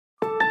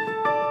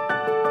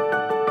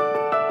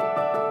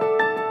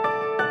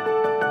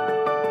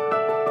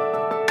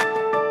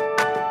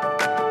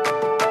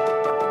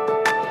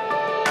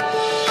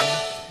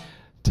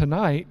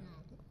tonight,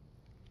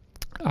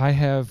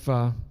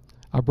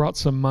 I brought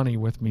some money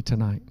with me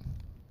tonight.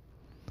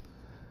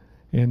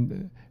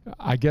 And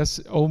I guess,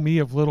 oh me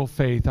of little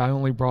faith, I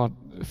only brought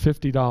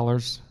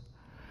 $50.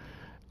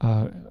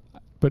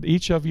 But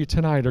each of you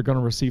tonight are going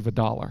to receive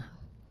 $1.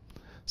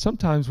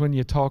 Sometimes when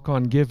you talk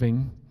on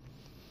giving,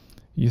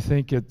 you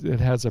think it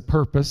has a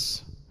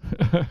purpose,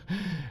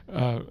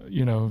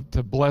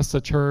 to bless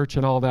the church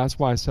and all that. That's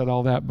why I said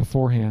all that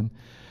beforehand.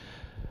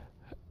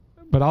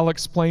 But I'll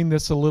explain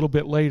this a little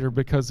bit later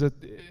because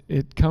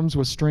it comes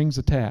with strings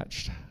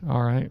attached,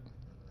 all right?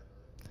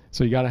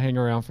 So you got to hang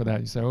around for that.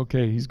 You say,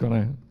 okay, he's going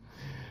to...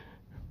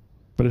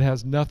 But it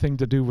has nothing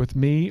to do with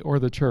me or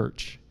the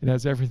church. It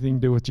has everything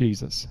to do with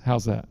Jesus.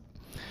 How's that?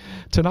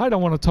 Tonight I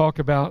want to talk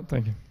about...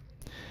 Thank you.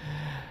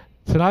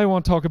 Tonight I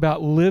want to talk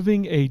about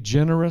living a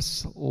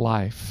generous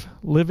life.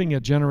 Living a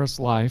generous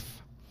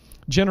life.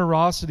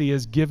 Generosity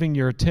is giving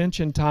your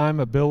attention, time,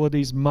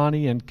 abilities,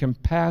 money, and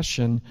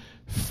compassion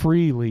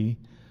freely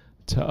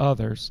to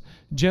others.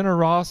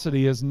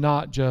 Generosity is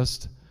not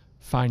just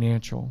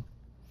financial.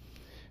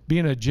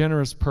 Being a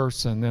generous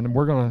person, and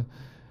we're going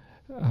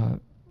to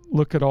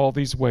look at all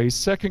these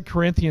ways. 2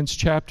 Corinthians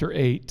chapter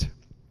 8.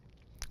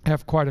 I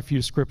have quite a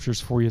few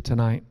scriptures for you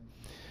tonight.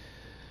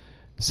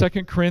 2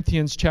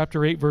 Corinthians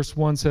chapter 8 verse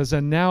 1 says,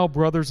 "And now,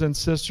 brothers and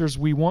sisters,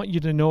 we want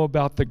you to know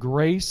about the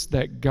grace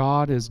that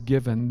God has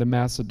given the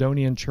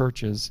Macedonian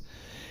churches.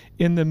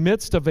 In the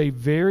midst of a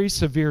very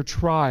severe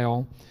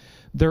trial,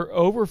 their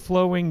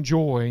overflowing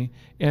joy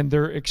and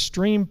their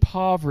extreme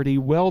poverty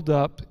welled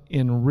up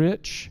in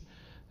rich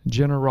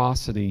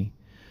generosity.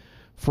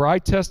 For I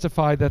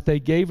testify that they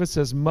gave us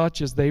as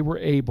much as they were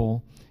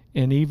able,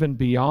 and even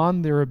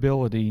beyond their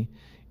ability,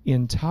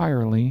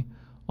 entirely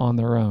on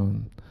their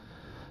own."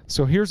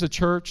 So here's a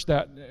church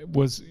that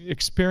was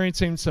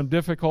experiencing some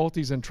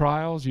difficulties and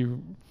trials.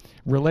 You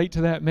relate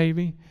to that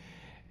maybe?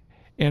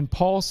 And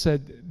Paul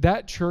said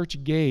that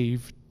church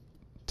gave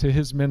to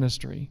his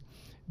ministry.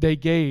 They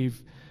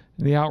gave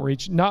the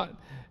outreach.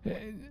 Not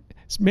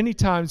many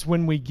times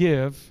when we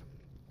give,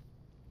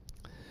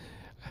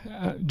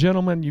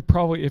 gentlemen, you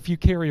probably, if you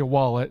carry a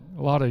wallet,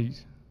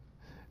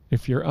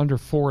 if you're under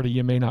 40,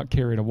 you may not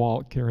carry a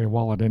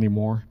wallet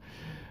anymore.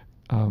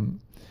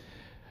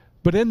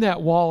 But in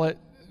that wallet,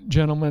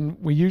 gentlemen,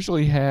 we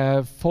usually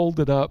have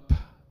folded up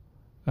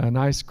a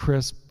nice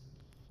crisp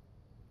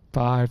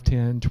 5,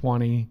 10,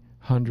 20,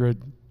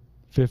 100,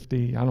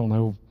 50, I don't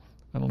know.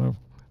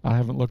 I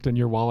haven't looked in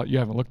your wallet. You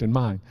haven't looked in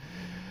mine.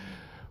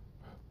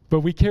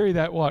 But we carry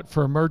that,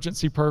 for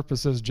emergency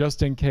purposes,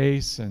 just in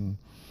case. And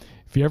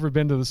if you've ever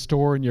been to the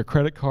store and your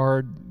credit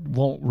card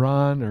won't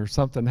run or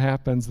something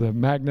happens, the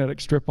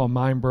magnetic strip on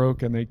mine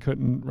broke and they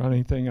couldn't run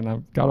anything, and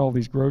I've got all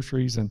these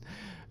groceries, and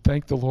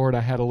thank the Lord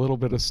I had a little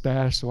bit of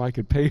stash so I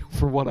could pay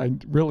for what I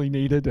really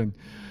needed.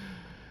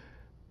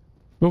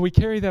 But we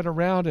carry that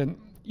around, and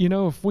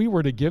if we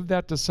were to give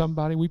that to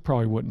somebody, we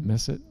probably wouldn't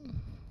miss it.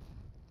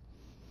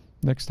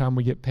 Next time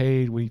we get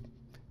paid, we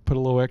put a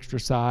little extra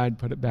aside,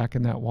 put it back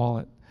in that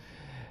wallet.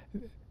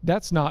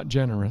 That's not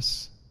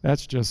generous.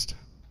 That's just,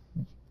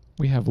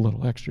 we have a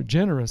little extra.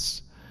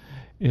 Generous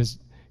is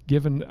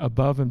given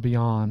above and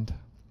beyond.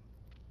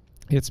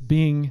 It's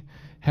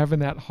having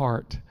that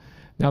heart.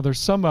 Now, there's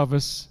some of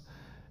us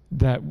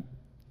that,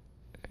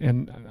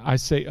 and I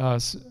say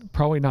us,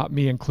 probably not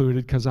me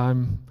included, because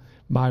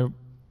my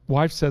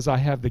wife says I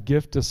have the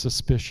gift of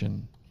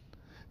suspicion.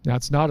 Now,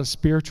 it's not a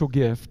spiritual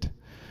gift.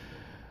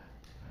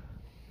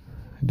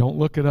 Don't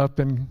look it up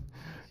in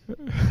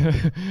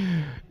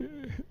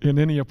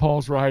any of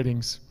Paul's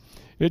writings.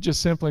 It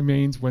just simply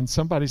means when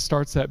somebody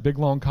starts that big,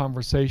 long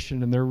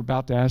conversation and they're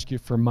about to ask you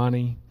for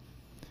money,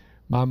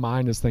 my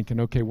mind is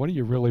thinking, okay, what do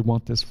you really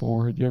want this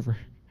for? Do you ever...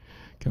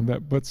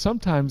 But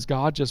sometimes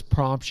God just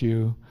prompts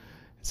you and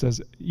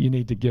says, you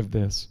need to give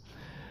this.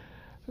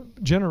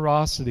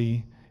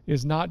 Generosity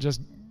is not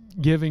just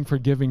giving for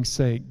giving's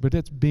sake, but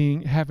it's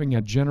having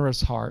a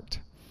generous heart.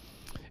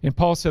 And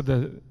Paul said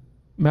the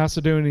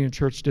Macedonian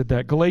church did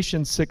that.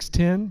 Galatians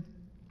 6:10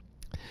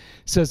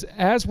 says,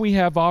 "As we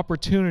have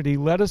opportunity,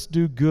 let us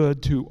do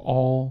good to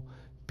all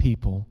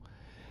people."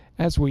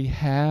 As we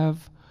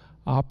have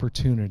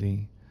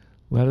opportunity,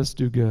 let us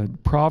do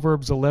good.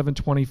 Proverbs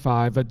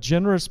 11:25, "A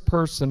generous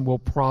person will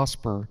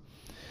prosper.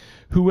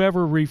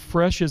 Whoever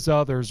refreshes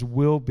others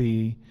will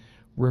be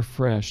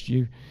refreshed."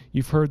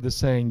 You've heard the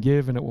saying,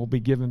 give and it will be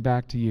given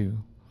back to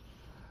you.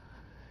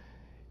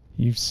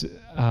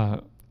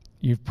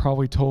 You've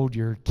probably told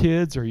your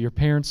kids or your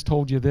parents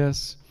told you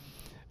this,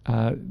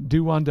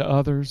 do unto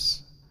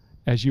others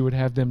as you would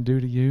have them do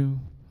to you.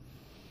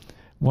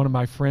 One of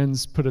my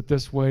friends put it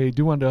this way,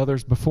 do unto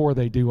others before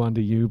they do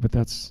unto you, but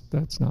that's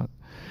not.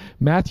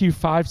 Matthew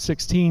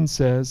 5:16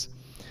 says,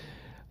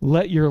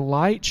 "Let your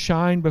light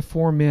shine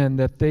before men,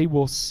 that they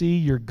will see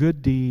your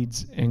good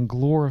deeds and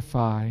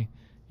glorify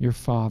your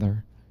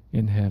Father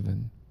in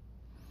heaven."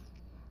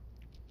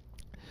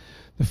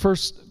 The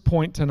first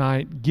point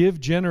tonight, give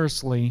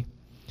generously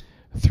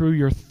through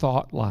your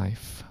thought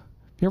life.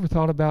 Have you ever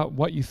thought about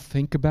what you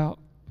think about?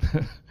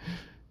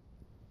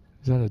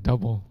 Is that a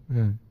double?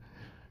 Yeah.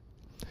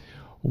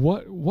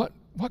 What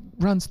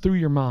runs through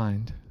your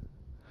mind?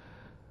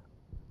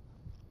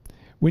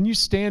 When you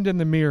stand in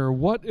the mirror,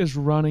 what is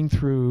running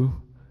through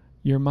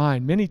your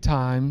mind? Many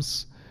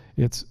times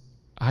it's,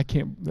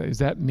 is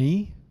that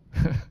me?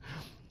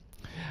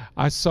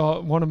 I saw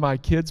one of my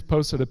kids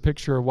posted a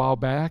picture a while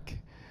back,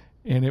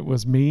 and it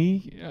was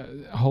me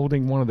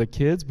holding one of the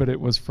kids, but it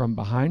was from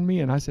behind me,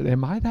 and I said,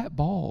 am I that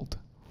bald?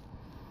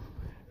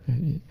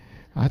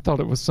 I thought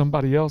it was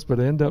somebody else, but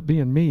it ended up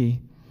being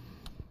me.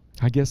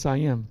 I guess I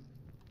am.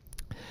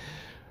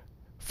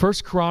 1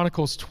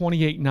 Chronicles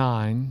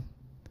 28:9,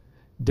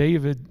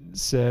 David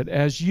said,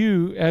 As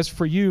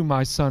for you,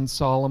 my son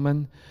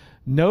Solomon,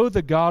 know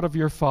the God of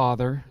your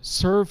father,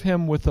 serve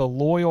him with a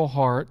loyal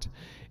heart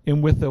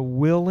and with a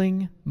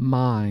willing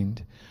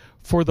mind.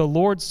 For the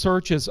Lord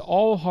searches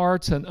all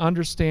hearts and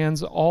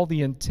understands all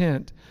the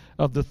intent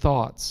of the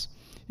thoughts.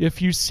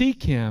 If you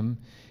seek him,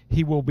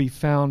 he will be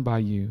found by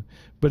you.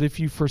 But if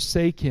you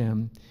forsake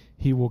him,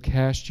 he will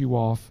cast you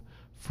off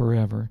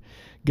forever.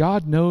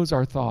 God knows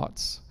our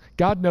thoughts.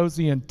 God knows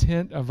the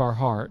intent of our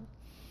heart.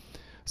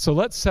 So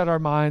let's set our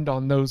mind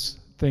on those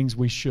things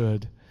we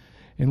should.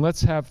 And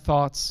let's have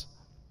thoughts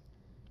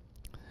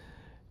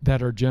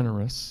that are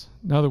generous.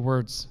 In other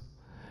words,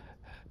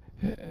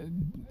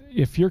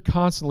 if you're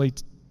constantly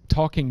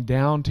talking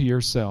down to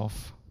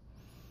yourself,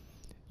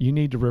 you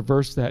need to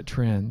reverse that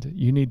trend.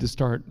 You need to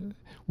start,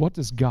 what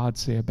does God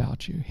say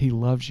about you? He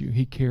loves you.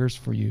 He cares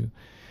for you.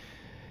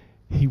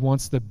 He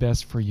wants the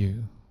best for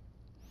you.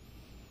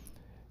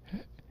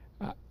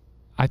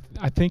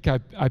 I think I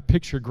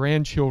picture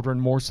grandchildren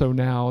more so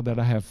now that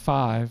I have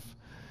 5,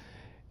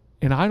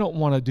 and I don't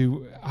want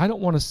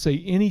to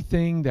say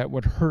anything that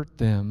would hurt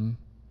them.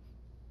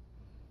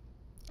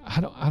 I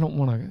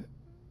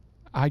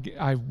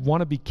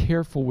want to be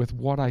careful with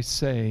what I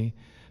say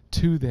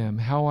to them,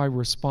 how I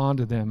respond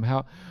to them,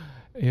 how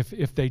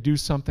if they do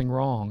something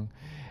wrong.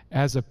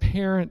 As a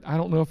parent, I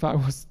don't know if I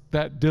was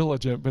that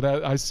diligent, but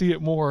I see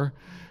it more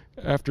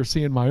after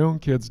seeing my own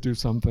kids do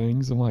some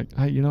things. I'm like,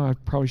 I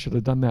probably should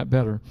have done that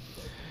better.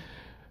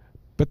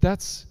 But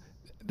that's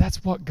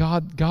what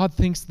God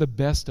thinks the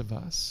best of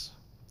us.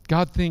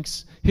 God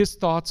thinks his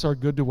thoughts are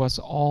good to us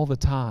all the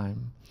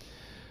time.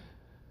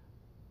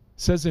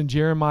 It says in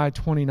Jeremiah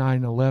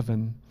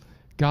 29:11,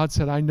 God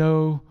said, I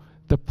know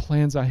the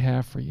plans I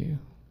have for you.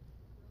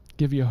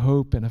 Give you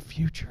hope and a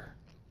future.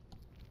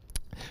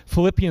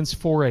 Philippians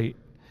 4:8,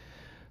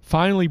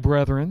 finally,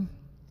 brethren,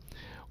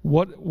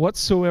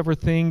 whatsoever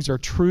things are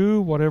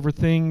true, whatever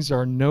things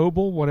are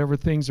noble, whatever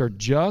things are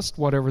just,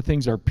 whatever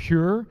things are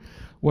pure,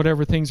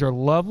 whatever things are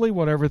lovely,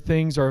 whatever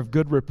things are of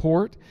good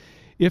report,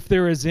 if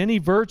there is any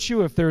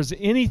virtue, if there is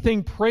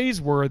anything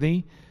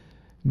praiseworthy,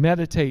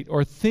 meditate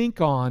or think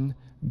on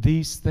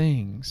these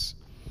things.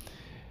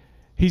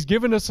 He's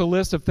given us a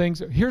list of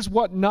things. Here's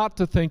what not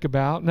to think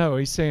about. No,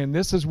 he's saying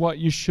this is what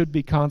you should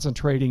be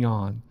concentrating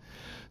on.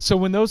 So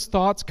when those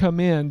thoughts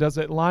come in, does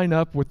it line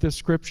up with this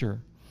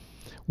scripture?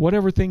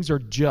 Whatever things are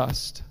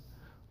just,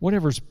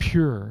 whatever's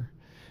pure.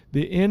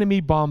 The enemy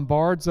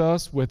bombards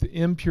us with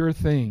impure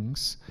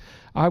things.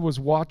 I was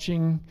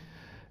watching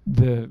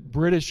the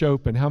British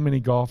Open. How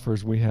many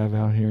golfers we have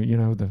out here?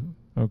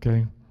 Okay.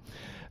 I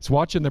was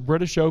watching the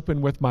British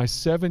Open with my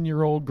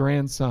 7-year-old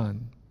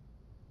grandson.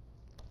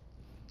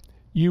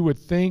 You would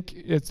think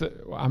it's,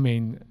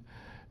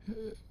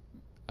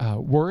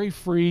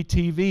 worry-free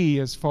TV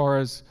as far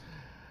as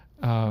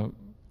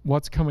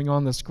what's coming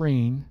on the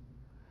screen.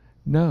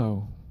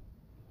 No.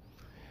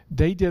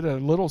 They did a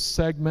little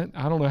segment,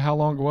 I don't know how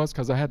long it was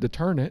because I had to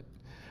turn it,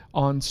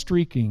 on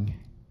streaking.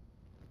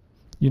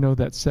 You know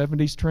that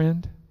 70s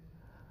trend?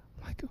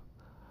 Like,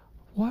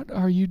 what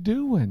are you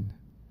doing?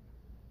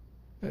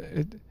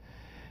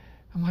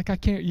 I'm like,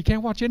 you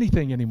can't watch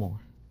anything anymore.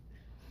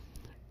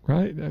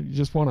 Right? You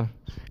just want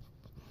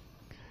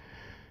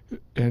to.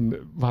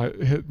 And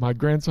my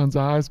grandson's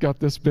eyes got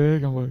this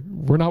big. I'm like,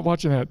 we're not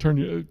watching that.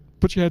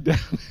 Put your head down.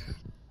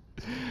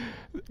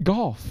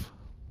 Golf.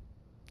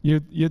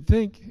 You'd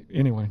think,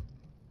 anyway,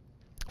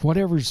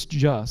 whatever's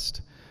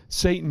just,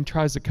 Satan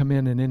tries to come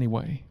in any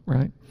way,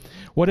 right?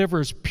 Whatever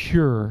is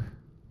pure.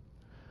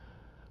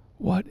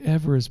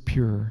 Whatever is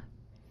pure.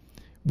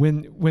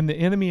 When the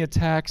enemy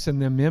attacks in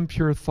them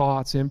impure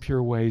thoughts,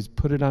 impure ways,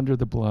 put it under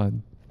the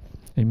blood.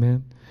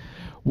 Amen.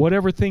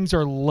 Whatever things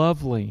are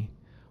lovely,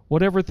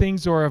 whatever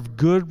things are of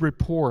good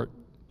report.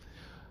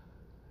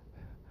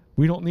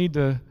 We don't need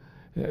to,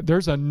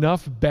 there's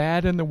enough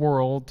bad in the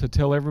world to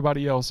tell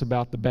everybody else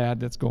about the bad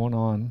that's going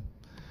on.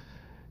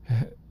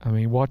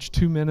 Watch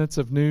 2 minutes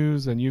of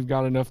news and you've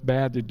got enough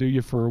bad to do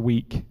you for a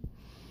week.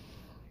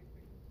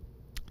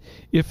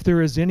 If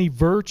there is any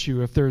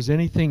virtue, if there is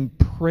anything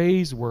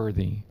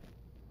praiseworthy,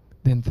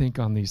 then think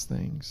on these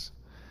things.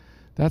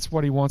 That's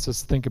what he wants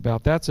us to think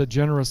about. That's a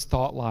generous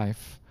thought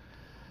life.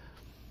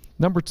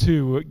 Number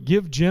 2,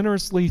 give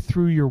generously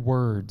through your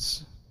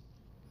words.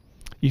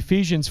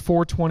 Ephesians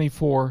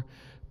 4:24,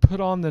 put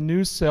on the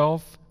new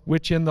self,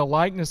 which in the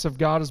likeness of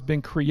God has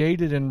been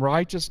created in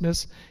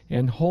righteousness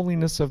and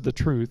holiness of the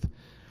truth.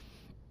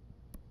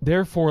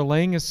 Therefore,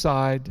 laying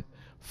aside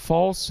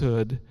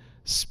falsehood,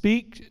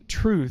 speak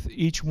truth,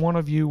 each one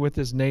of you with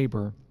his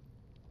neighbor,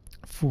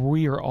 for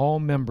we are all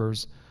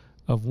members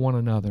of one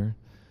another.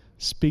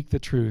 Speak the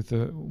truth.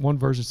 One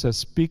version says,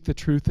 speak the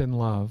truth in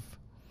love.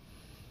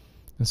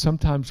 And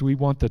sometimes we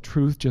want the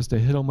truth just to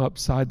hit them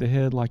upside the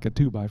head like a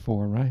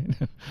 2x4,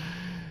 right?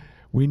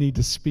 We need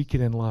to speak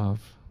it in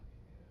love.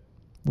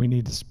 We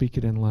need to speak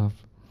it in love.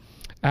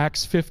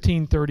 Acts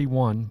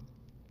 15:31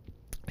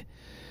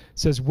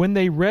 says, when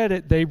they read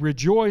it, they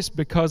rejoiced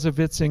because of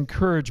its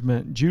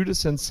encouragement.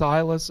 Judas and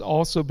Silas,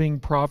 also being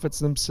prophets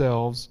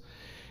themselves,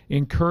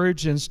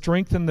 encouraged and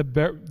strengthened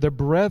the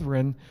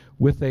brethren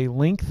with a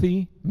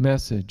lengthy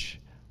message.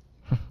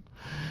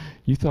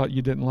 You thought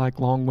you didn't like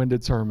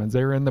long-winded sermons.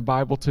 They're in the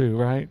Bible too,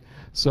 right?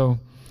 So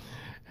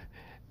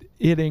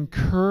it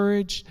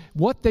encouraged,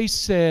 what they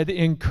said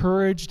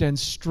encouraged and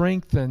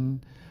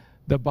strengthened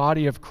the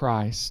body of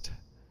Christ.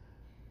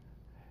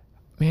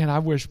 Man, I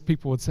wish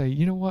people would say,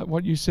 you know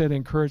what you said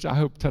encouraged. I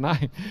hope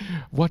tonight,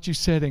 what you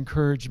said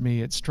encouraged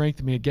me. It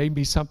strengthened me. It gave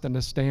me something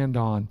to stand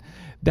on.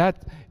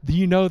 That's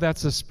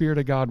the Spirit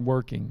of God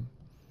working,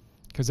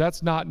 because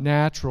that's not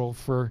natural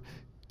for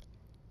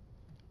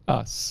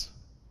us.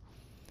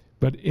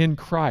 But in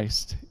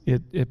Christ,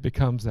 it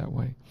becomes that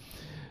way.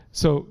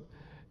 So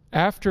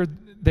after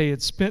they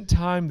had spent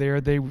time there,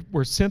 they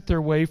were sent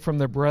their way from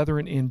the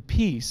brethren in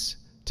peace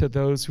to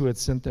those who had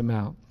sent them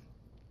out.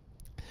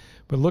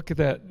 But look at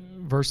that,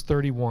 verse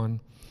 31.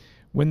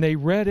 When they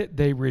read it,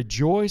 they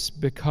rejoiced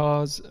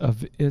because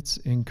of its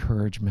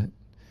encouragement.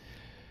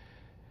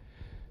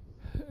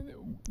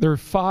 There are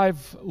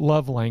 5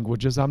 love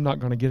languages. I'm not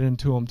going to get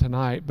into them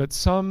tonight, but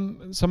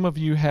some of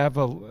you have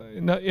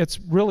it's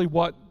really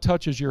what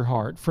touches your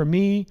heart. For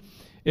me,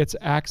 it's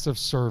acts of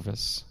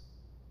service.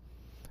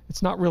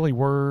 It's not really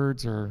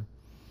words or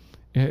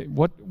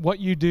what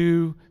you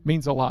do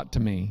means a lot to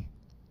me,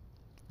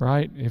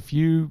 right? If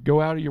you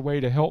go out of your way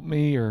to help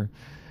me or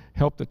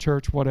help the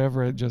church,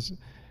 whatever, it just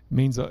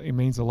means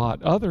a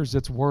lot. Others,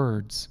 it's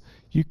words.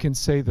 You can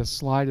say the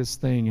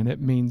slightest thing, and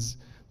it means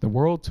the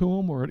world to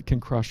them, or it can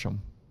crush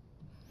them.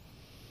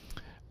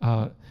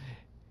 And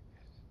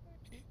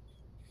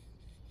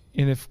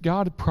if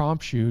God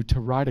prompts you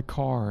to write a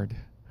card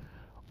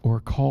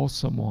or call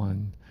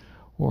someone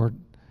or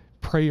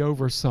pray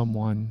over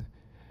someone,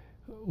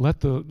 let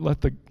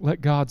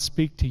God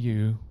speak to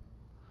you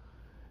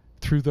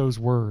through those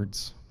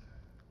words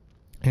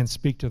and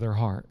speak to their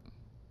heart.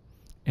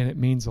 And it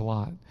means a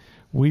lot.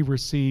 We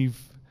receive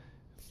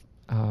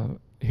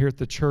here at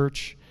the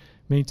church,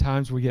 many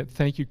times we get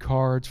thank you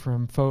cards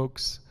from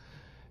folks,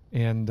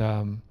 and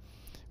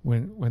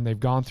when they've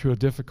gone through a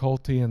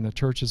difficulty and the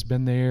church has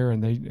been there,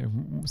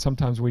 and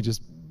sometimes we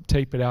just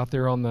tape it out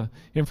there on the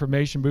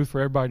information booth for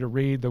everybody to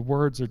read. The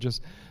words are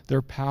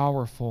they're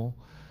powerful.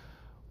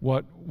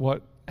 What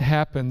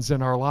happens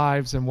in our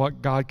lives and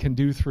what God can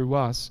do through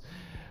us.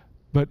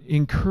 But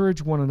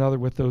encourage one another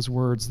with those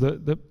words.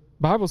 The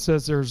Bible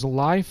says there's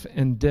life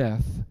and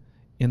death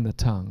in the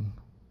tongue.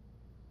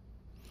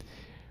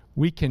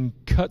 We can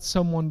cut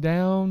someone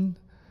down.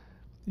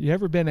 You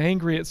ever been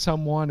angry at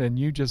someone and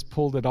you just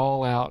pulled it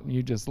all out and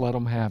you just let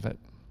them have it?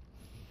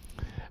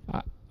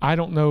 I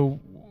don't know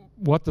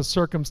what the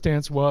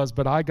circumstance was,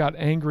 but I got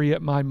angry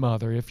at my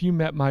mother. If you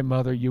met my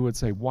mother, you would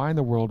say, why in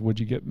the world would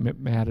you get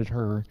mad at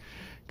her?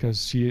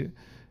 Because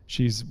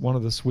she's one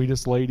of the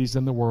sweetest ladies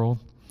in the world.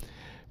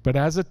 But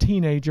as a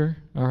teenager,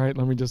 all right,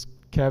 let me just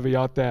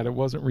caveat that. It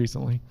wasn't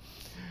recently.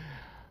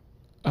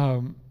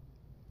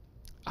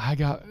 I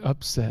got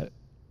upset,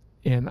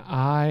 and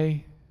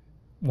I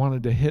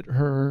wanted to hit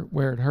her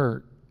where it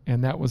hurt,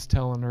 and that was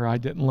telling her I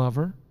didn't love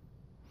her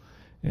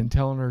and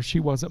telling her she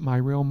wasn't my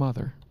real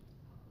mother.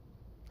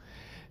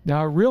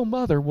 Now, a real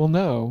mother will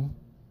know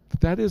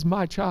that is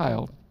my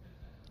child,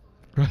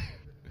 right?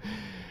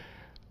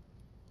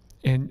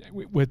 And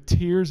with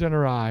tears in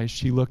her eyes,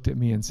 she looked at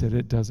me and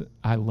said,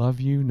 I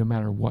love you no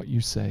matter what you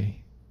say.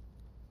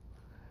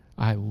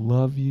 I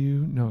love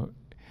you. No,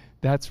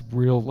 that's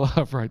real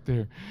love right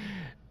there.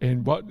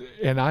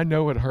 And I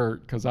know it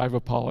hurt because I've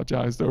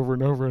apologized over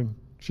and over, and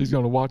she's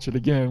going to watch it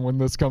again when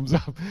this comes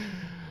up.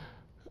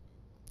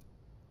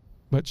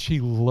 But she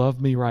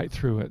loved me right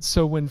through it.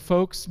 So when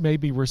folks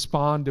maybe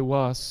respond to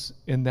us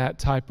in that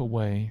type of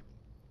way,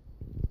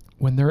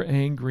 when they're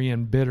angry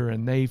and bitter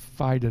and they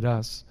fight at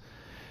us,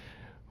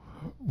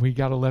 we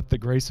got to let the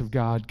grace of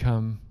God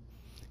come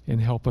and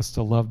help us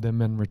to love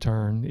them in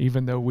return,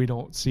 even though we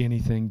don't see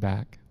anything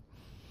back.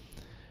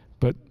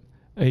 But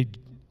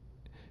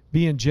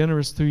being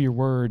generous through your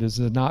word is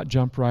to not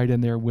jump right in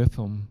there with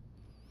them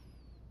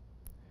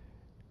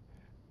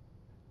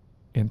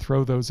and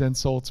throw those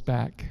insults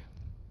back.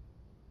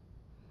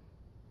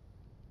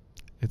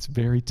 It's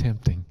very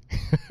tempting.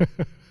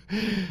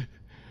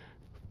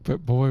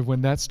 But boy,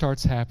 when that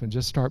starts happening,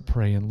 just start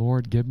praying,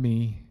 Lord, give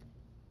me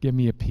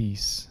a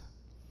peace.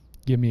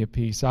 Give me a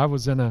peace. I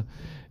was in a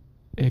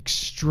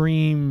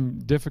extreme,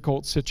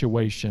 difficult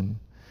situation,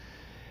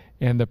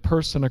 and the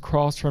person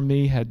across from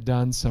me had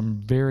done some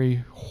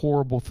very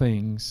horrible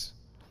things.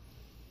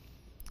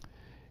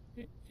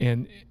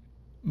 And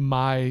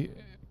my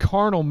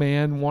carnal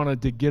man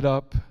wanted to get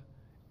up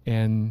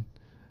and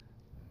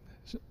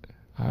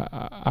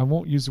I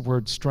won't use the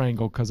word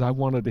strangle because I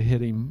wanted to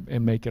hit him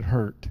and make it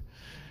hurt,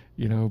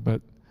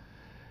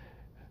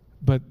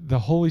 but the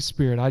Holy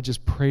Spirit, I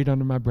just prayed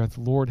under my breath,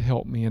 Lord,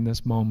 help me in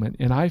this moment.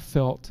 And I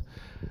felt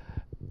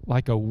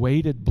like a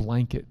weighted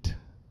blanket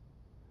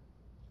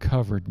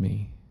covered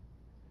me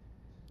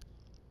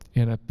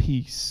in a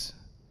peace.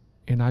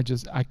 And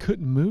I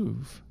couldn't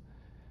move.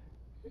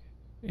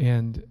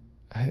 And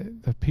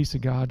the peace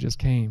of God just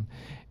came.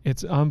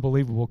 It's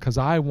unbelievable because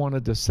I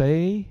wanted to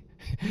say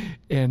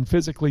and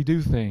physically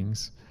do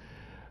things,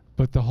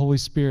 but the Holy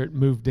Spirit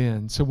moved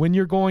in. So when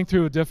you're going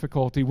through a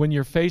difficulty, when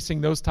you're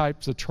facing those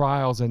types of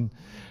trials, and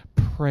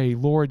pray,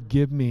 Lord,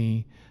 give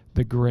me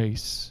the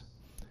grace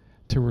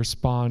to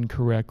respond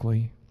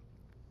correctly.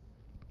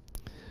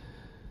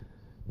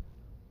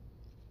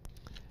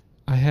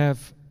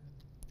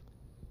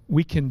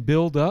 We can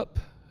build up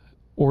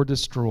or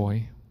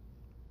destroy.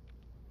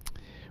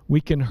 We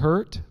can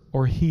hurt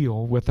or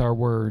heal with our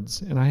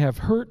words. And I have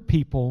hurt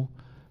people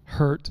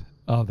hurt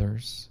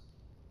others.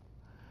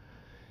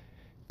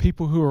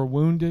 People who are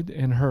wounded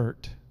and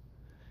hurt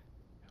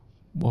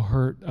will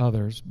hurt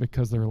others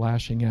because they're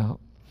lashing out.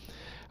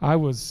 I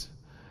was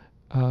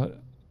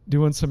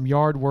doing some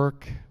yard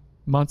work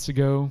months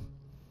ago,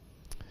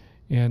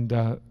 and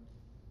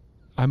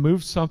I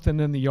moved something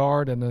in the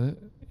yard,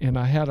 and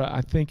I had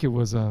I think it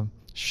was a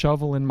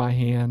shovel in my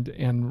hand,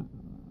 and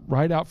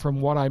right out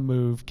from what I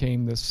moved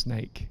came this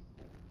snake.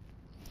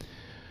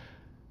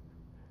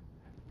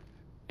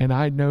 And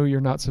I know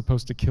you're not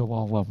supposed to kill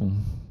all of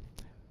them.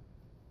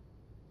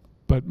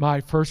 But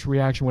my first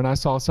reaction when I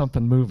saw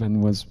something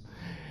moving was,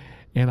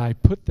 and I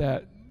put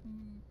that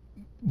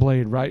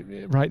blade right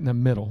in the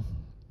middle,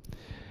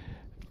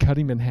 cut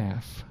him in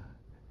half.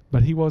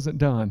 But he wasn't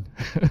done.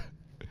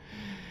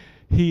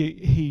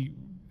 He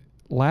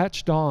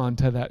latched on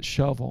to that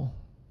shovel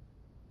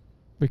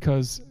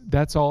because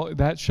that's all.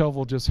 That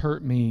shovel just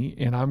hurt me,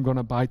 and I'm going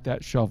to bite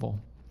that shovel.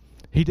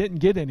 He didn't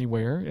get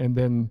anywhere, and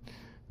then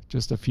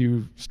just a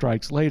few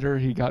strikes later,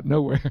 he got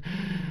nowhere.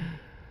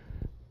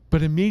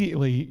 But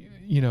immediately,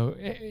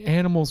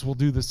 animals will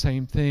do the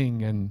same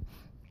thing,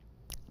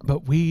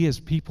 but we as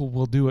people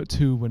will do it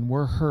too when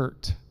we're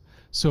hurt.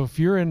 So if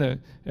you're in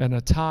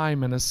a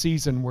time and a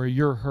season where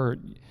you're hurt,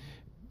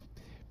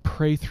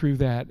 pray through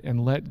that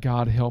and let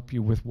God help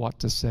you with what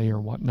to say or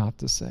what not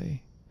to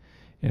say,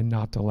 and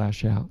not to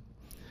lash out.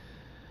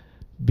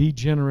 Be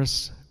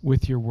generous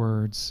with your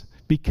words.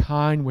 Be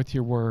kind with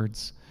your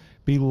words.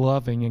 Be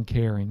loving and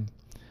caring.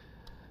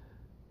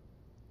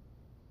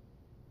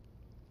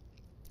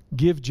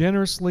 Give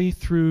generously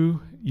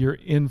through your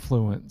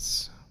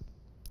influence.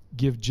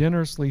 Give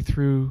generously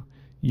through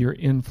your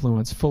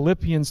influence.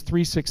 Philippians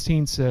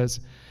 3:16 says,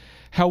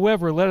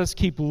 "However, let us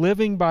keep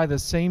living by the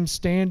same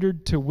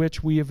standard to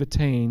which we have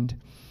attained.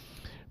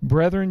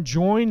 Brethren,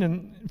 join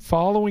in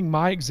following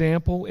my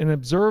example and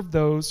observe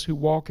those who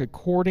walk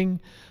according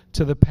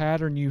to the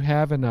pattern you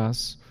have in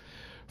us.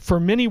 For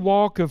many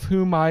walk, of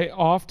whom I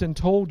often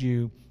told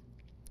you,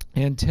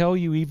 and tell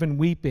you even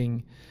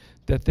weeping,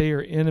 that they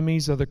are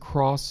enemies of the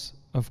cross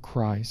of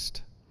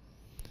Christ."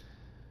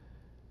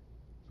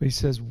 But he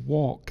says,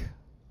 walk.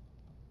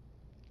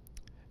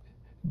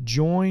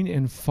 Join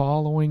in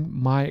following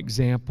my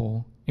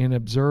example and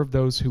observe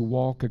those who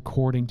walk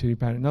according to your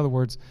pattern. In other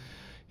words,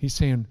 he's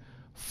saying,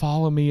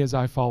 follow me as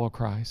I follow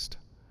Christ.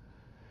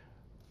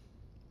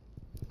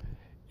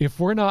 If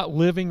we're not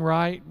living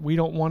right, we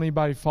don't want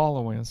anybody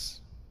following us.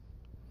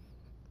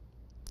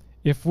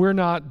 If we're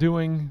not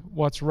doing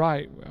what's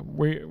right,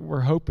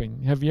 we're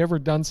hoping. Have you ever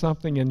done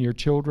something and your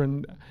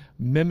children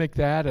mimic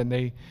that?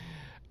 And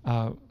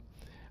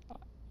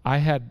I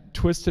had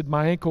twisted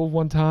my ankle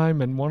one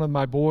time, and one of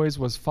my boys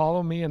was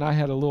following me, and I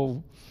had a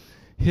little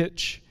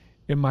hitch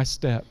in my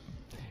step.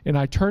 And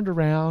I turned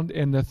around,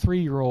 and the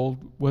 3-year-old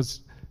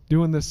was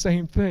doing the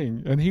same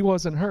thing, and he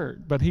wasn't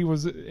hurt, but he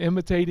was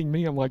imitating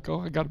me. I'm like,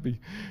 oh, I gotta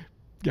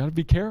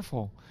be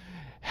careful.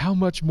 How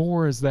much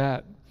more is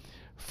that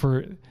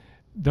for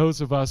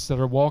those of us that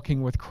are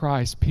walking with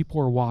Christ?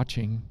 People are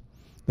watching.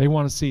 They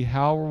want to see,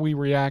 how are we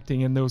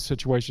reacting in those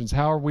situations?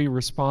 How are we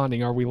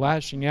responding? Are we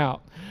lashing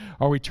out?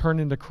 Are we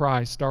turning to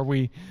Christ? Are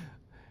we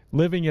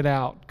living it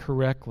out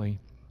correctly?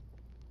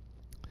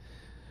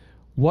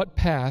 What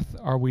path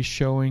are we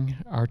showing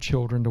our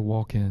children to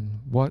walk in?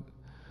 What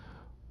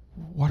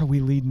are we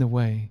leading the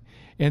way?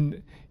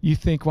 And you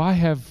think, well,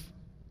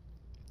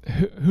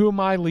 who am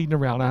I leading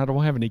around? I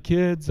don't have any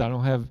kids.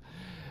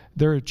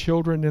 There are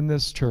children in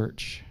this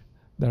church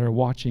that are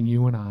watching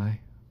you and I.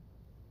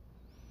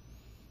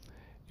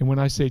 And when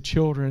I say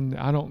children,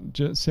 I don't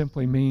just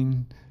simply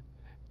mean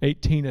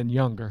 18 and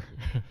younger.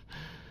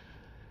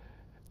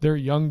 They're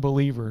young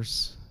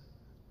believers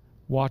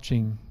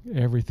watching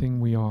everything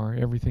we are,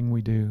 everything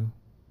we do.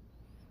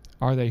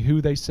 Are they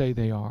who they say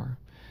they are?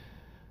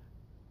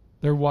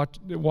 They're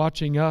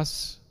watching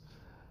us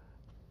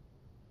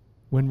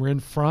when we're in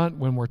front,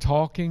 when we're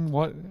talking.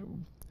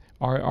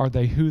 Are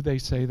they who they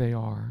say they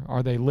are?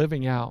 Are they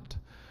living out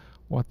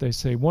what they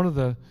say? One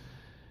of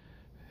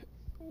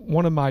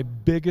my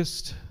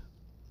biggest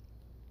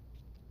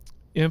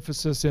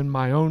emphasis in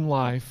my own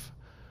life,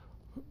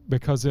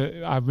 because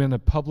I've been a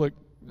public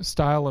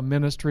style of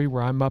ministry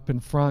where I'm up in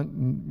front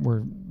and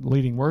we're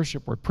leading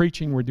worship, we're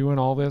preaching, we're doing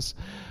all this.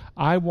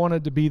 I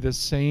wanted to be the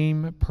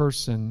same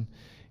person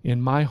in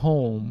my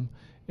home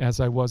as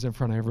I was in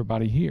front of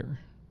everybody here.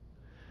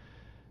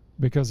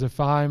 Because if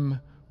I'm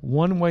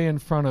one way in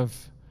front of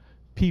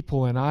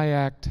people and I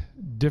act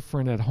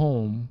different at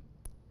home,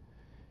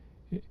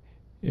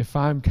 if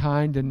I'm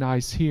kind and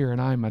nice here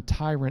and I'm a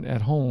tyrant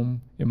at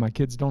home and my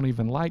kids don't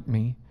even like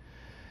me,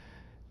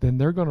 then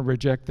they're going to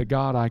reject the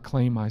God I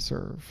claim I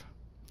serve.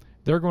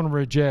 They're going to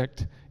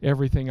reject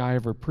everything I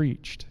ever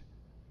preached,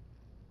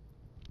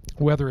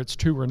 whether it's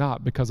true or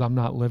not, because I'm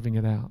not living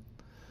it out.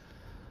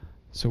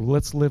 So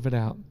let's live it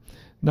out.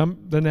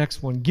 The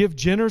next one, give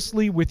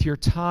generously with your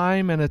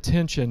time and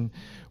attention.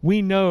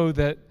 We know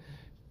that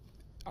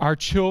our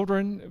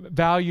children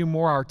value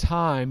more our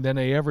time than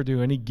they ever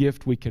do any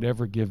gift we could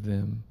ever give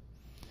them.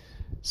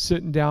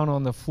 Sitting down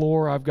on the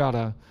floor, I've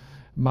got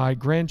my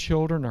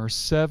grandchildren are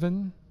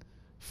 7,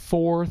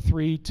 4,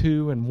 3,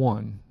 2, and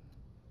 1.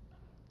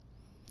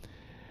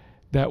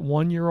 That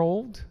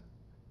 1-year-old,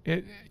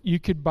 you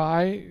could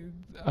buy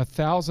a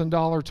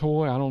 $1,000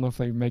 toy. I don't know if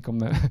they make them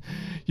that.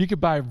 You could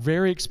buy a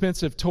very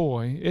expensive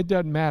toy. It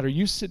doesn't matter.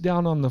 You sit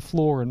down on the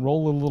floor and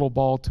roll a little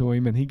ball to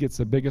him, and he gets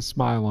the biggest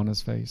smile on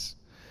his face.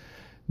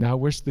 Now, I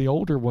wish the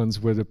older ones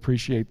would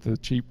appreciate the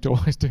cheap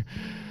toys too.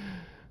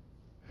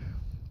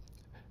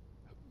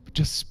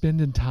 Just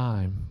spending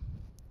time.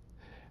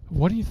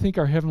 What do you think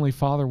our Heavenly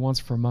Father wants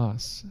from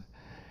us?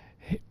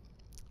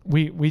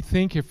 We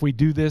think if we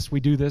do this, we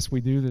do this,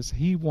 we do this.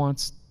 He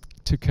wants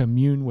to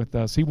commune with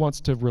us. He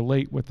wants to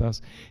relate with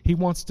us. He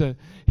wants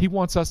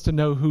us to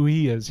know who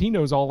He is. He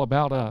knows all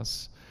about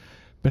us,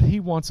 but He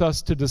wants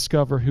us to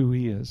discover who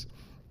He is.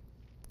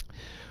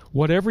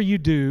 Whatever you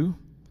do,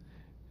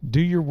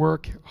 do your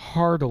work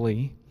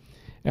heartily,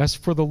 as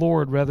for the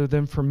Lord rather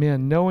than for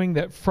men, knowing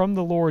that from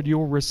the Lord you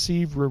will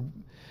receive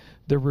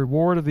the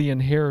reward of the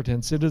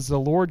inheritance. It is the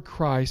Lord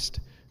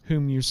Christ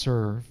whom you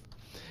serve.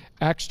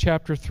 Acts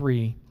chapter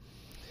 3.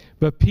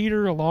 But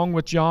Peter, along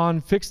with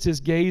John, fixed his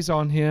gaze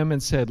on him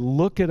and said,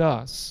 "Look at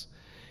us."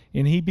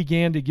 And he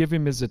began to give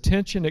him his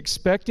attention,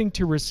 expecting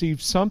to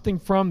receive something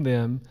from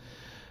them.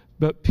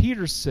 But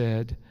Peter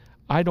said,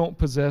 "I don't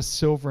possess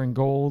silver and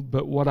gold,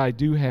 but what I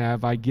do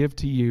have I give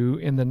to you.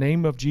 In the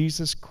name of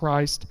Jesus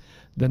Christ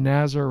the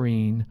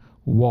Nazarene,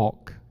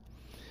 walk."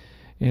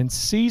 And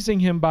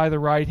seizing him by the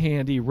right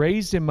hand, he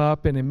raised him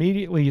up, and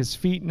immediately his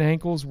feet and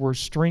ankles were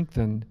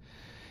strengthened.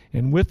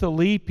 And with a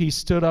leap he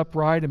stood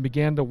upright and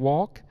began to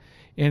walk,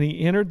 and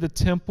he entered the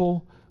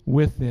temple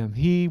with them.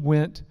 He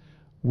went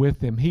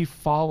with them. He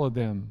followed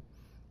them.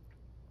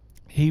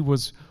 He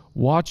was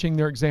watching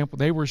their example.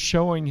 They were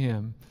showing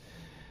him.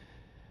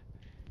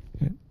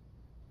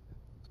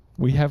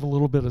 We have a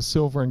little bit of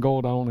silver and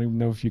gold. I don't even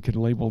know if you could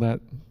label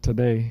that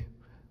today.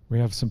 We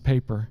have some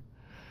paper.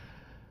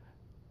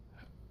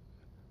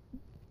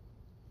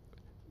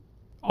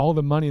 All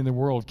the money in the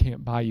world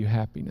can't buy you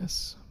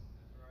happiness.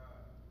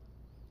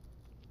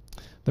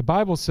 The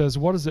Bible says,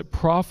 what does it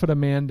profit a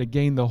man to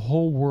gain the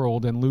whole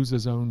world and lose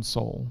his own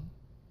soul?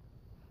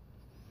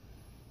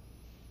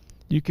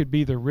 You could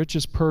be the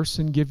richest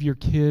person, give your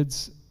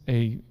kids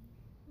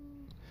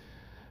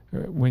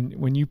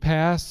when you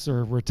pass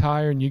or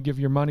retire and you give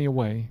your money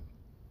away,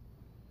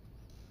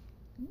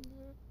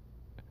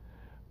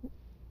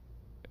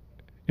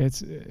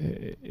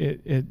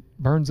 it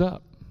burns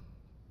up.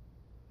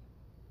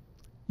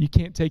 You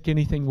can't take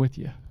anything with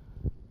you.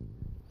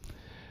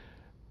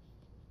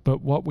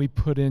 But what we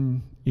put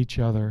in each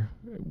other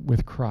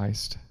with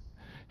Christ,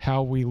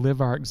 how we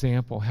live our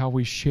example, how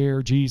we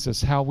share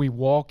Jesus, how we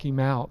walk Him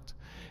out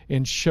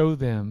and show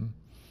them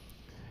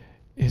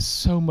is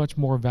so much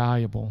more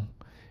valuable.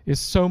 Is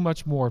so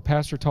much more.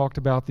 Pastor talked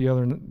about the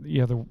other,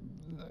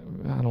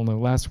 I don't know,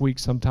 last week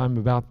sometime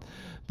about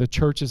the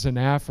churches in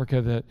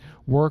Africa that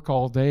work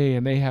all day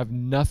and they have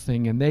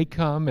nothing, and they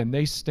come and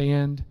they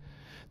stand.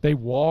 They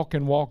walk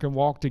and walk and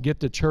walk to get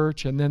to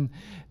church, and then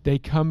they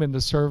come into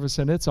service,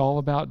 and it's all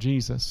about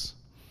Jesus.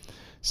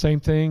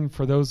 Same thing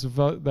for those of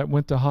us that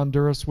went to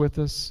Honduras with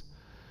us.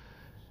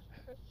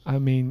 I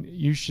mean,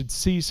 you should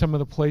see some of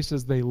the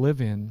places they live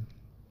in.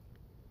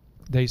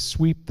 They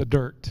sweep the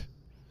dirt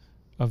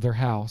of their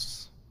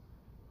house.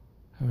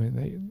 I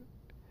mean,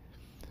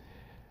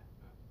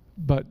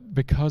 but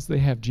because they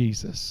have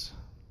Jesus.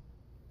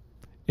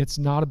 It's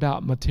not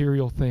about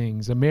material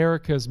things.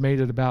 America has made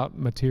it about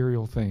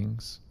material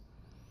things.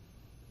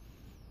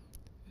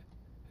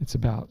 It's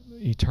about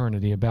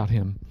eternity, about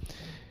Him.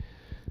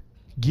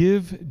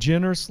 Give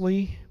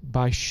generously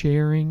by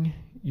sharing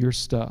your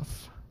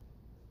stuff.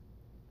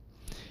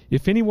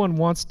 If anyone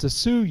wants to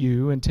sue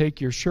you and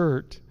take your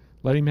shirt,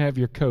 let him have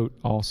your coat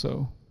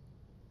also.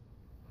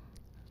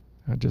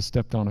 I just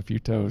stepped on a few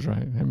toes,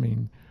 right? I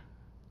mean,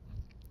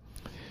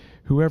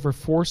 whoever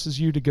forces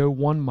you to go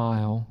 1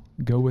 mile,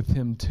 go with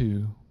him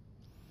too.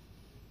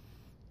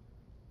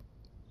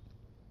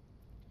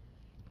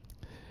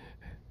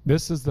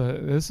 This is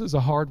a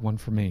hard one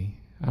for me.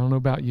 I don't know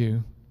about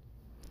you.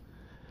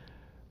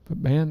 But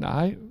man,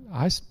 I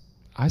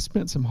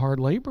spent some hard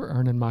labor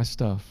earning my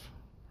stuff,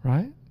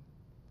 right?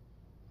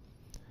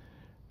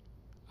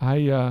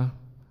 And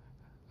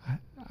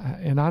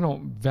I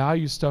don't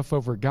value stuff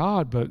over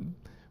God, but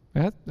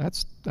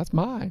that's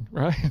mine,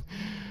 right?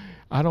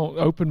 I don't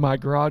open my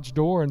garage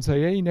door and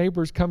say, "Hey,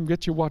 neighbors, come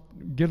get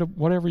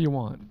whatever you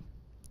want."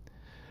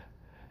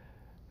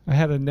 I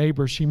had a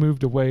neighbor. She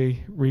moved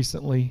away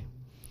recently,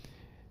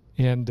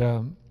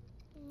 and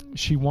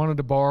she wanted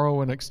to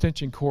borrow an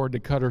extension cord to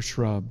cut her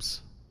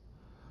shrubs.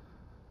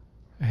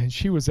 And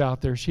she was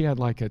out there. She had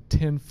like a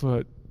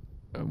 10-foot,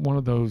 one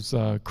of those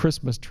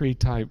Christmas tree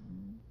type.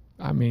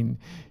 I mean,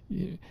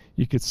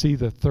 you could see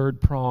the third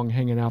prong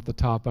hanging out the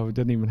top of it.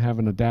 Didn't even have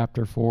an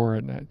adapter for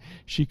it. And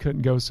she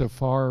couldn't go so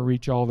far or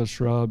reach all the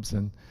shrubs.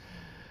 And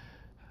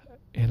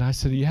I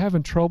said, "Are you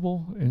having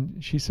trouble?"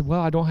 And she said,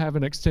 "Well, I don't have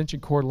an extension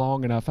cord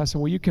long enough." I said,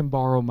 "Well, you can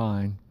borrow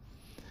mine."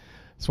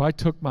 So I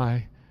took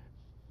it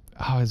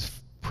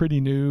was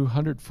pretty new,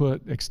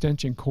 100-foot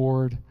extension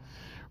cord,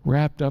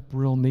 wrapped up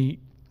real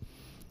neat,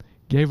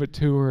 gave it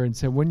to her and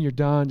said, "When you're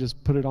done,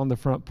 just put it on the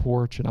front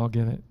porch and I'll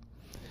get it."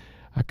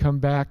 I come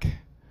back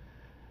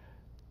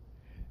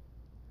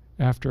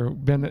after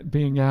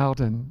being out,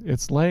 and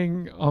it's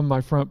laying on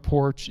my front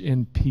porch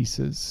in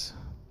pieces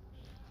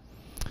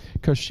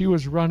because she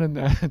was running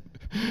that.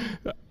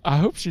 I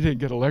hope she didn't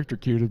get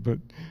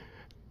electrocuted,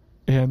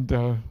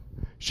 and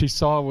she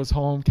saw I was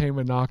home, came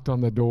and knocked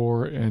on the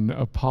door and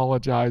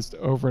apologized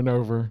over and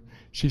over.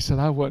 She said,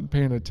 "I wasn't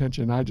paying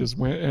attention. I just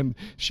went," and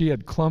she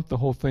had clumped the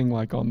whole thing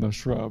like on the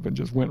shrub and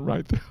just went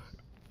right through.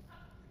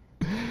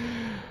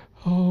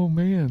 Oh,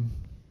 man.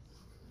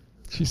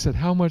 She said,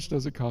 "How much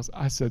does it cost?"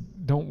 I said,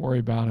 "Don't worry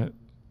about it."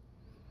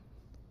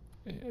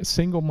 A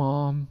single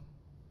mom.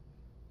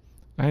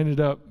 I ended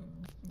up,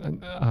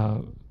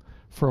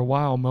 for a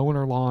while, mowing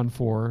her lawn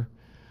for her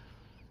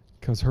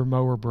because her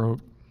mower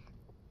broke.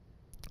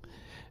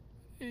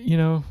 You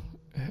know,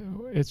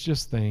 it's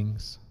just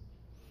things.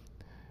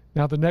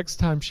 Now, the next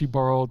time she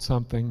borrowed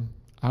something,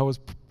 I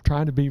was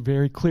trying to be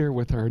very clear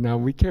with her. Now,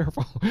 be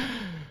careful.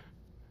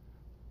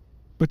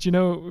 But,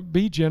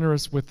 be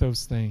generous with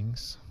those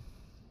things.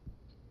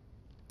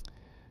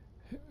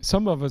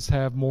 Some of us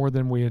have more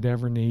than we'd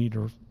ever need,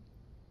 or,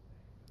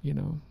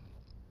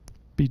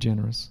 be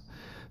generous.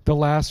 The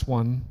last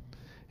one,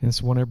 and it's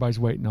the one everybody's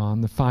waiting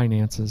on, the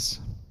finances.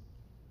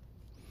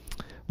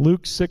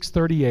 Luke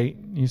 6:38,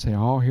 you say,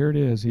 "Oh, here it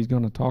is. He's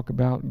going to talk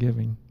about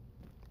giving."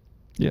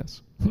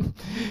 Yes.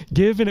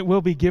 "Give, and it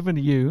will be given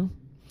to you.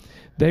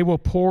 They will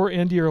pour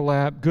into your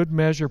lap, good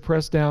measure,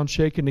 pressed down,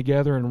 shaken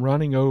together, and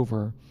running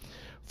over.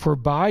 For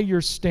by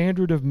your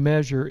standard of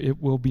measure,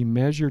 it will be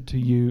measured to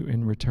you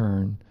in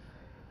return."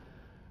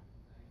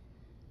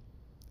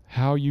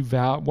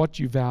 What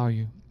you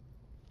value.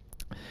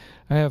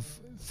 I have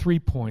 3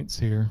 points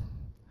here.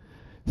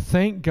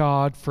 Thank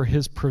God for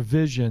his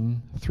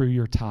provision through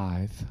your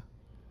tithe.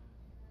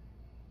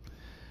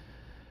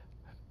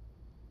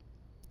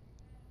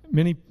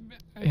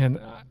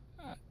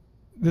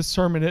 This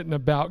sermon isn't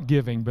about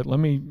giving, but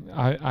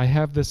I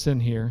have this in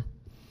here.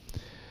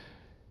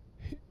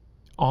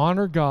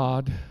 Honor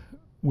God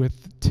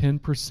with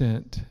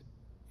 10%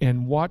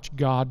 and watch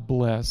God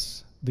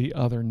bless the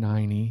other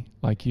 90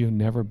 like you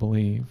never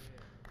believe.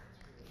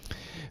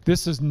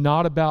 This is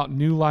not about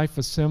New Life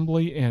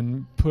Assembly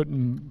and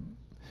putting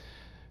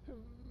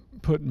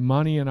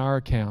money in our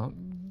account.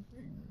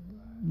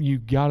 You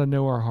got to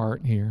know our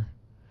heart here.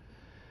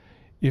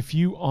 If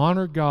you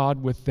honor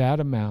God with that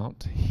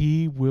amount,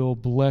 he will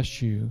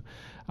bless you.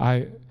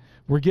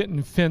 We're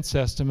getting fence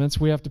estimates.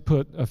 We have to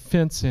put a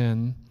fence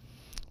in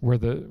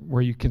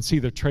where you can see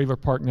the trailer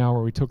park now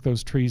where we took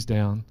those trees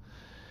down.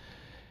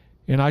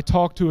 And I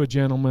talked to a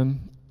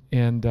gentleman,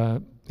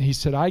 and he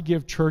said, "I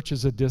give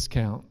churches a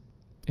discount."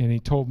 And he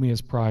told me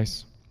his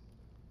price.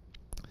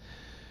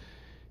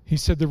 He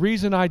said, "The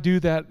reason I do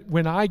that,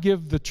 when I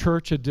give the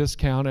church a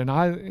discount,"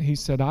 he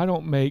said, "I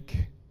don't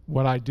make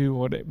what I do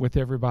with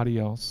everybody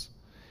else."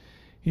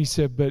 He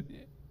said, "But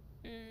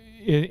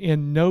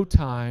in no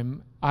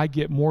time, I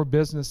get more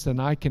business than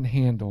I can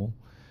handle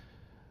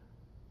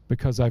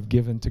because I've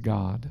given to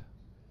God."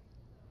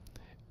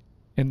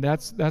 And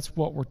that's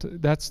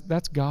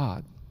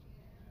God.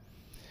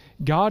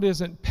 God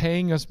isn't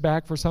paying us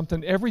back for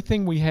something.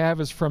 Everything we have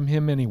is from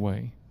him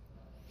anyway.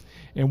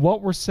 And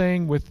what we're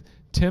saying with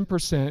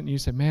 10%, you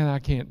say, "Man, I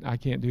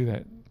can't do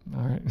that."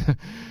 All right.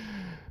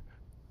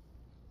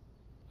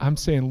 I'm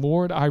saying,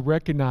 "Lord, I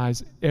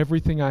recognize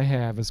everything I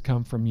have has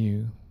come from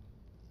you."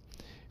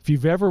 If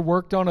you've ever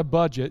worked on a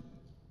budget,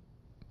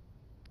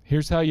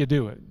 here's how you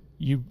do it.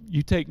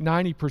 You take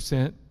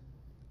 90%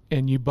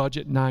 and you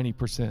budget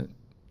 90%.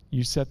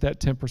 You set that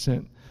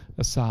 10%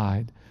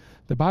 aside.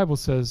 The Bible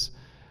says,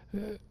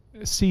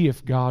 see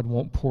if God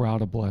won't pour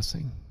out a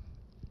blessing.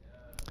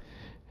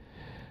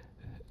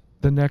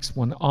 The next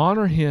one,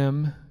 honor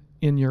him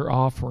in your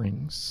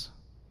offerings.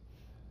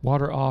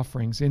 Water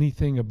offerings,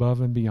 anything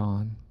above and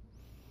beyond.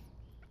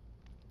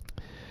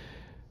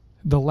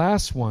 The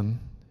last one,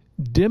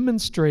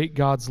 demonstrate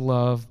God's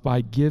love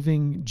by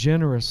giving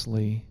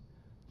generously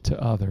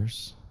to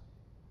others.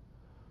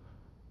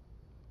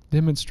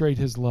 Demonstrate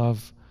His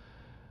love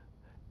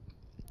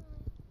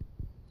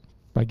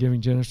by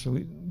giving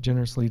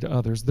generously to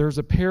others. There's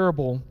a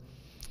parable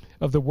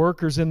of the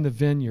workers in the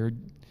vineyard,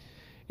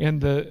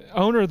 and the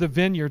owner of the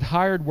vineyard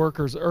hired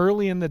workers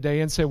early in the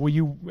day and said,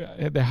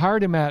 they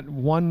hired him at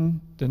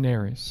 1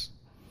 denarius.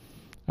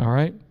 All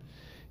right?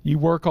 You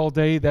work all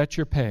day, that's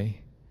your pay.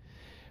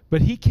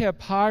 But he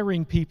kept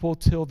hiring people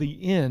till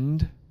the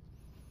end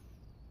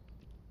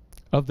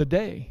of the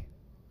day.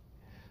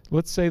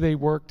 Let's say they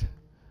worked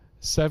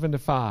 7 to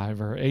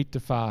 5 or 8 to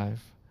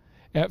 5.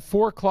 At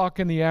 4 o'clock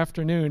in the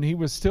afternoon, he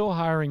was still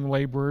hiring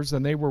laborers,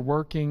 and they were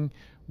working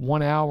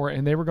 1 hour,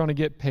 and they were going to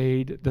get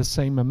paid the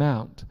same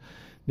amount.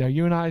 Now,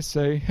 you and I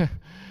say,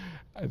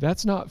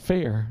 that's not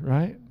fair,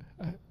 right?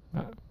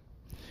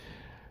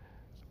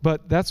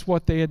 But that's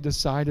what they had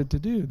decided to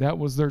do. That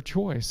was their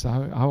choice.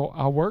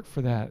 I'll work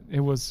for that.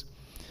 It was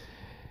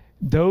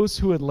those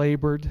who had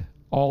labored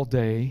all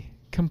day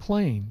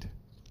complained.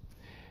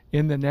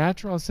 In the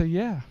natural, I'll say,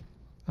 yeah.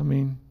 I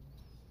mean,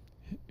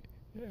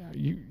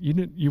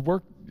 you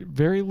work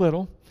very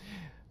little.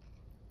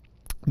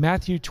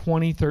 Matthew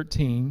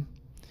 20:13.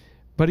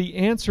 But he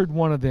answered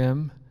one of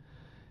them,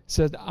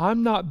 said,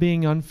 I'm not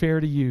being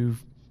unfair to you.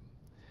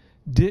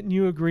 Didn't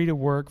you agree to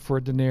work for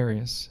a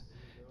denarius?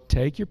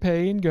 Take your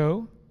pay and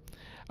go.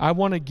 I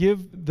want to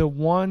give the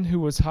one who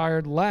was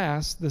hired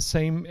last the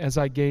same as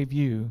I gave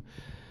you.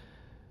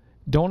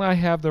 Don't I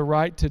have the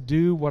right to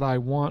do what I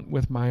want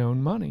with my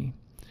own money?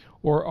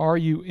 Or are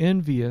you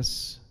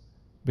envious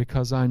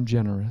because I'm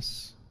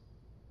generous?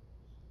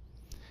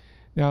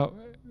 Now,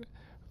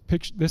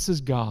 picture, this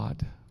is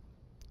God,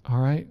 all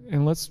right?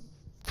 And let's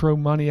throw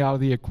money out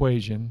of the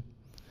equation.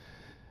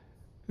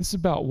 This is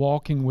about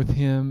walking with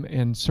Him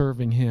and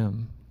serving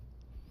Him.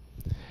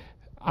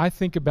 I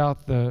think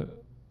about the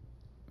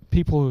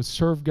people who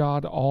served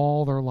God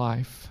all their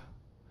life,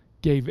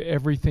 gave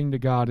everything to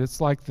God.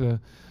 It's like the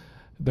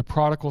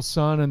prodigal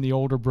son and the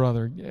older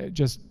brother,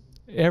 just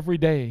every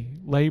day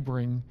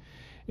laboring,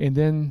 and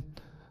then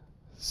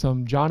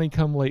some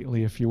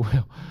Johnny-come-lately, if you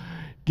will,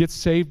 gets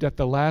saved at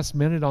the last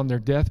minute on their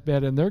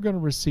deathbed, and they're going to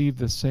receive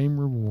the same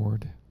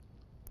reward,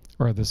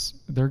 or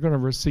they're going to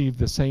receive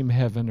the same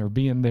heaven or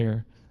be in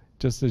there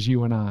just as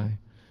you and I.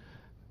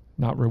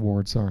 Not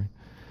reward, sorry.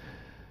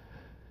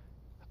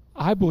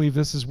 I believe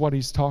this is what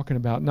he's talking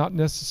about, not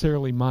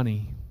necessarily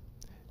money.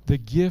 The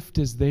gift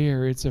is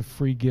there. It's a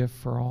free gift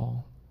for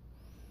all.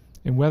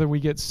 And whether we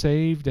get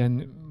saved,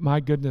 and my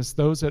goodness,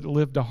 those that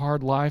lived a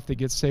hard life that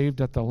get saved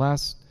at the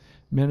last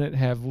minute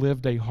have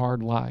lived a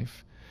hard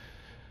life.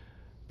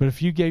 But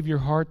if you gave your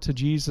heart to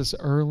Jesus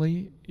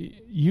early,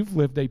 you've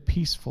lived a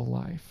peaceful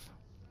life.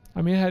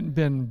 I mean, it hadn't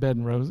been bed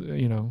and roses,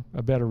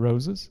 a bed of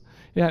roses.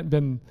 It hadn't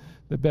been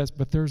the best,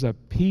 but there's a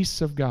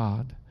peace of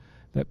God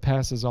that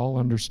passes all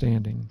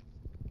understanding.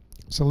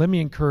 So let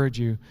me encourage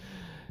you.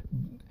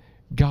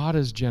 God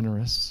is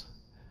generous.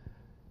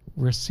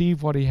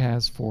 Receive what He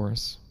has for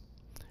us.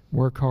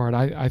 Work hard.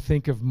 I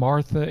think of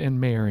Martha and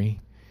Mary.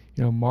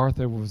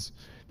 Martha was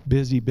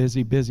busy,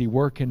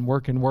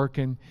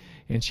 working.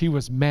 And she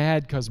was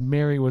mad because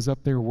Mary was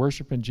up there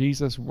worshiping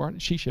Jesus.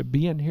 She should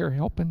be in here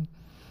helping.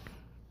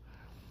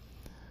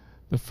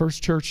 The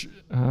first church,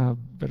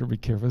 better be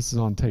careful, this is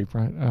on tape,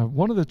 right?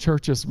 One of the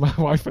churches my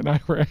wife and I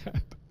were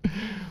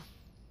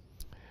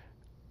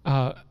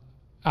at,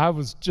 I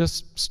was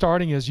just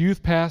starting as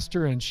youth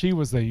pastor, and she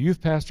was the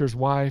youth pastor's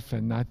wife,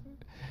 and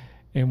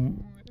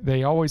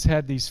they always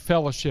had these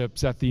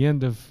fellowships at the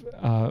end of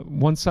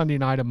one Sunday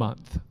night a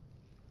month.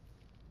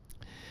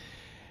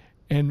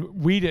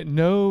 And we didn't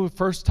know,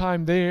 first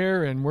time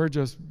there, and we're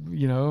just,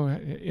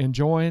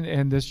 enjoying,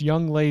 and this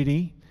young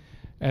lady,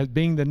 as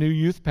being the new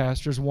youth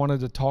pastors, wanted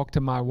to talk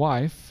to my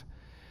wife,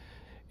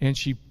 and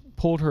she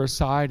pulled her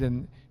aside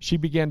and she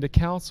began to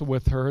counsel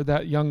with her.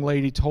 That young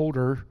lady told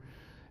her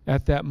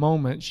at that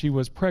moment she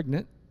was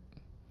pregnant.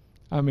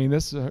 I mean,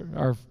 this is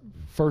our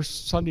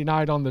first Sunday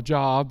night on the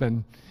job,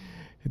 and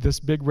this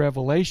big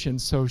revelation.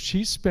 So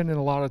she's spending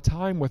a lot of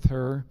time with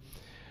her,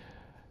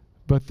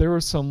 but there were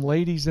some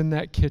ladies in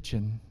that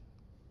kitchen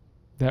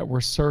that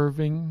were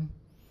serving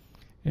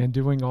and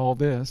doing all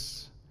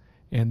this,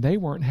 and they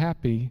weren't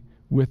happy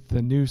with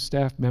the new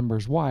staff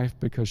member's wife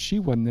because she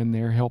wasn't in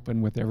there helping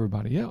with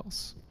everybody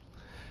else.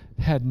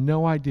 Had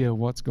no idea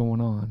what's going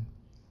on.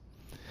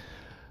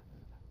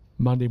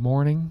 Monday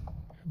morning,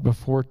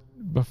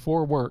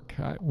 before work,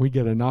 we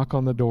get a knock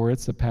on the door.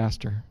 It's the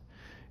pastor,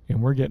 and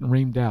we're getting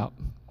reamed out.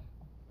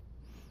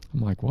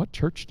 I'm like, what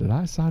church did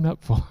I sign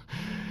up for?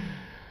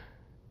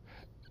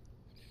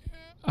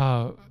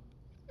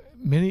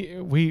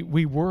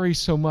 We worry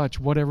so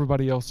much what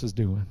everybody else is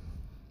doing.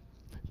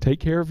 Take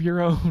care of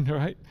your own,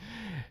 right?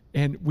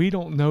 And we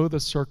don't know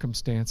the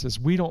circumstances.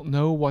 We don't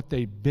know what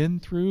they've been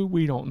through.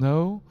 We don't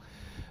know.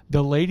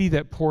 The lady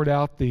that poured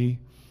out the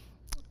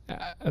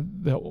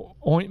the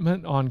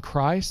ointment on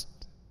Christ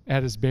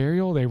at his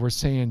burial. They were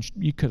saying,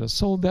 you could have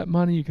sold that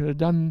money, you could have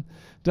done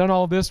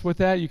all this with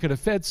that, you could have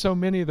fed so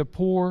many of the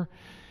poor.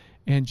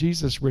 And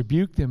Jesus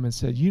rebuked them and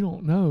said, you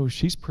don't know,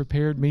 she's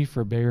prepared me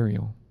for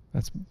burial.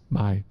 That's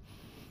my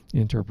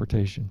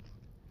interpretation.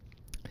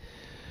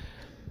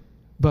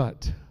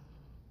 But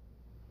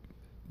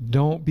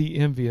don't be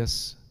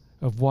envious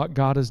of what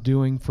God is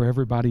doing for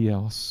everybody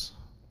else.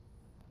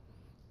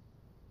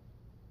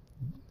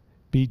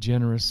 Be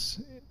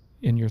generous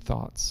in your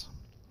thoughts.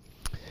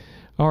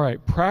 All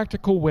right,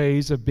 practical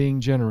ways of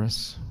being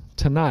generous.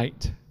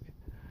 Tonight,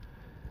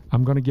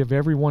 I'm going to give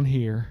everyone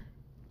here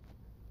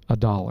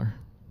 $1.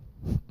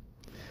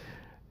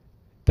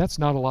 That's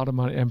not a lot of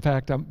money. In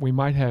fact, we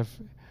might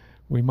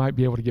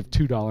be able to give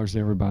 $2 to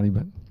everybody.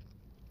 But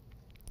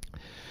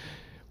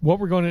what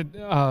we're going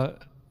to,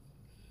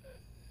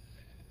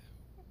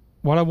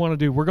 what I want to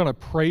do, we're going to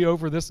pray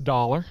over this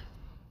 $1.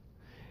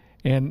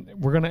 And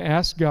we're going to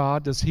ask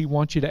God, does he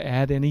want you to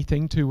add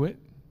anything to it?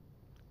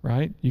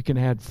 Right? You can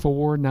add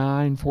 4,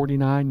 9,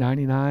 49,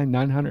 99,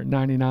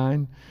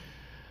 999,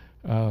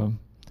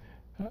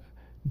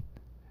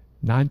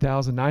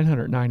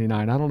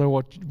 9,999. I don't know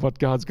what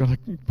God's going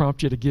to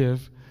prompt you to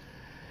give.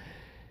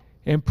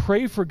 And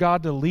pray for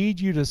God to lead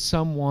you to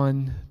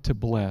someone to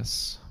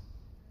bless.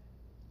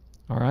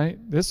 All right?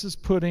 This is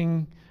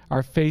putting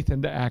our faith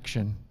into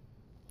action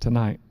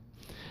tonight.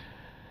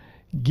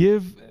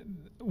 Give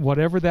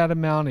whatever that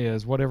amount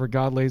is, whatever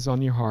God lays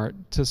on your heart,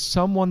 to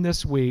someone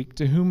this week,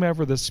 to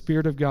whomever the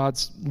Spirit of God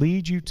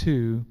leads you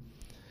to.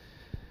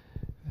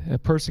 A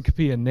person could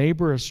be a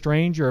neighbor, a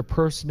stranger, a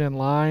person in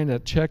line, a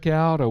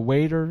checkout, a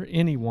waiter,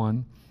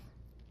 anyone.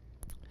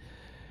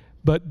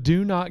 But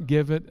do not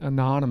give it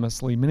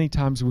anonymously. Many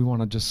times we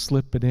want to just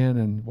slip it in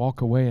and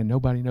walk away and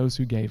nobody knows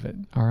who gave it,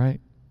 all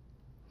right?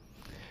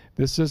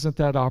 This isn't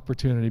that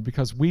opportunity,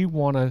 because we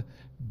want to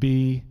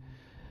be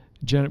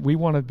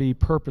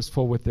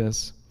purposeful with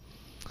this.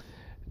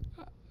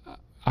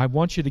 I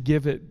want you to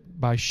give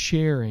it by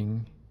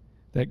sharing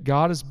that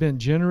God has been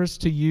generous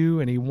to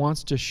you and he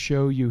wants to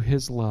show you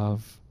his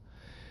love.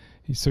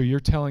 So you're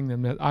telling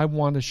them that I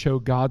want to show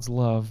God's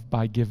love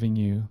by giving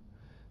you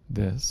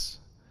this.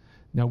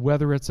 Now,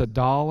 whether it's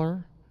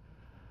 $1,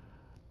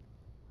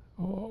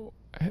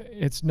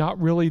 it's not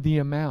really the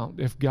amount.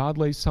 If God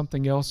lays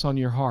something else on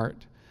your heart,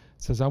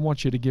 it says, I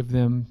want you to give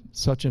them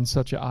such and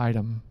such an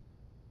item.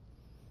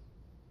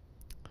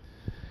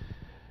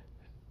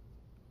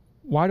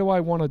 Why do I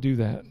want to do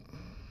that?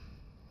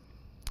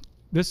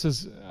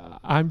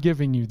 I'm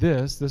giving you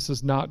this. This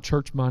is not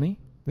church money.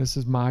 This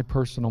is my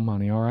personal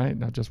money, all right?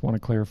 And I just want to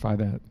clarify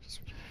that.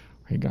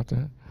 You got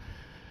that?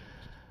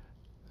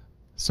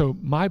 So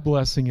my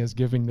blessing is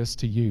giving this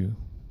to you.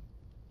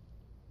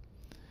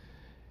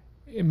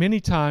 And many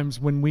times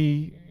when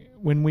we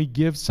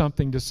give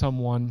something to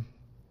someone,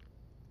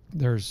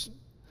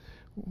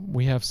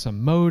 we have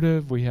some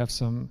motive.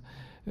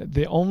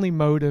 The only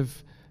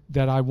motive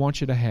that I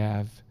want you to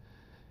have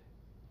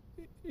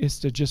is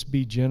to just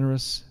be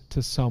generous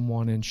to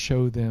someone and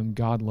show them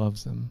God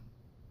loves them.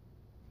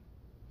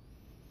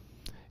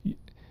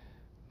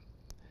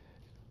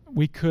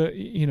 We could,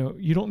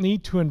 you don't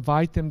need to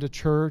invite them to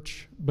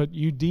church, but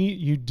you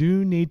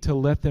do need to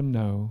let them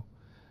know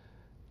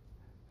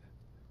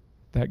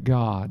that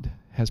God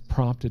has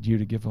prompted you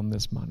to give them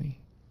this money.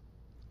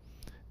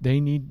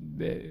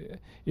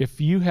 If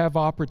you have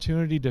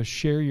opportunity to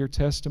share your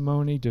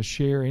testimony, to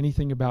share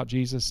anything about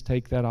Jesus,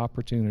 take that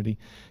opportunity.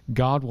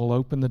 God will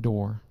open the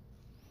door.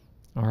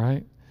 All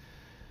right?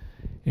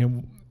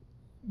 And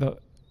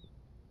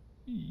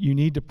you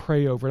need to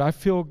pray over it.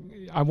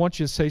 I want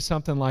you to say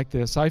something like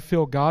this. I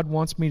feel God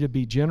wants me to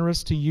be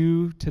generous to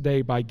you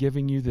today by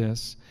giving you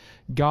this.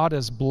 God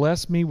has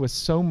blessed me with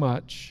so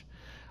much.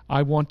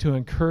 I want to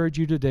encourage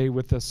you today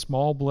with a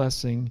small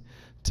blessing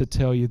to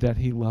tell you that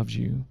he loves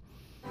you.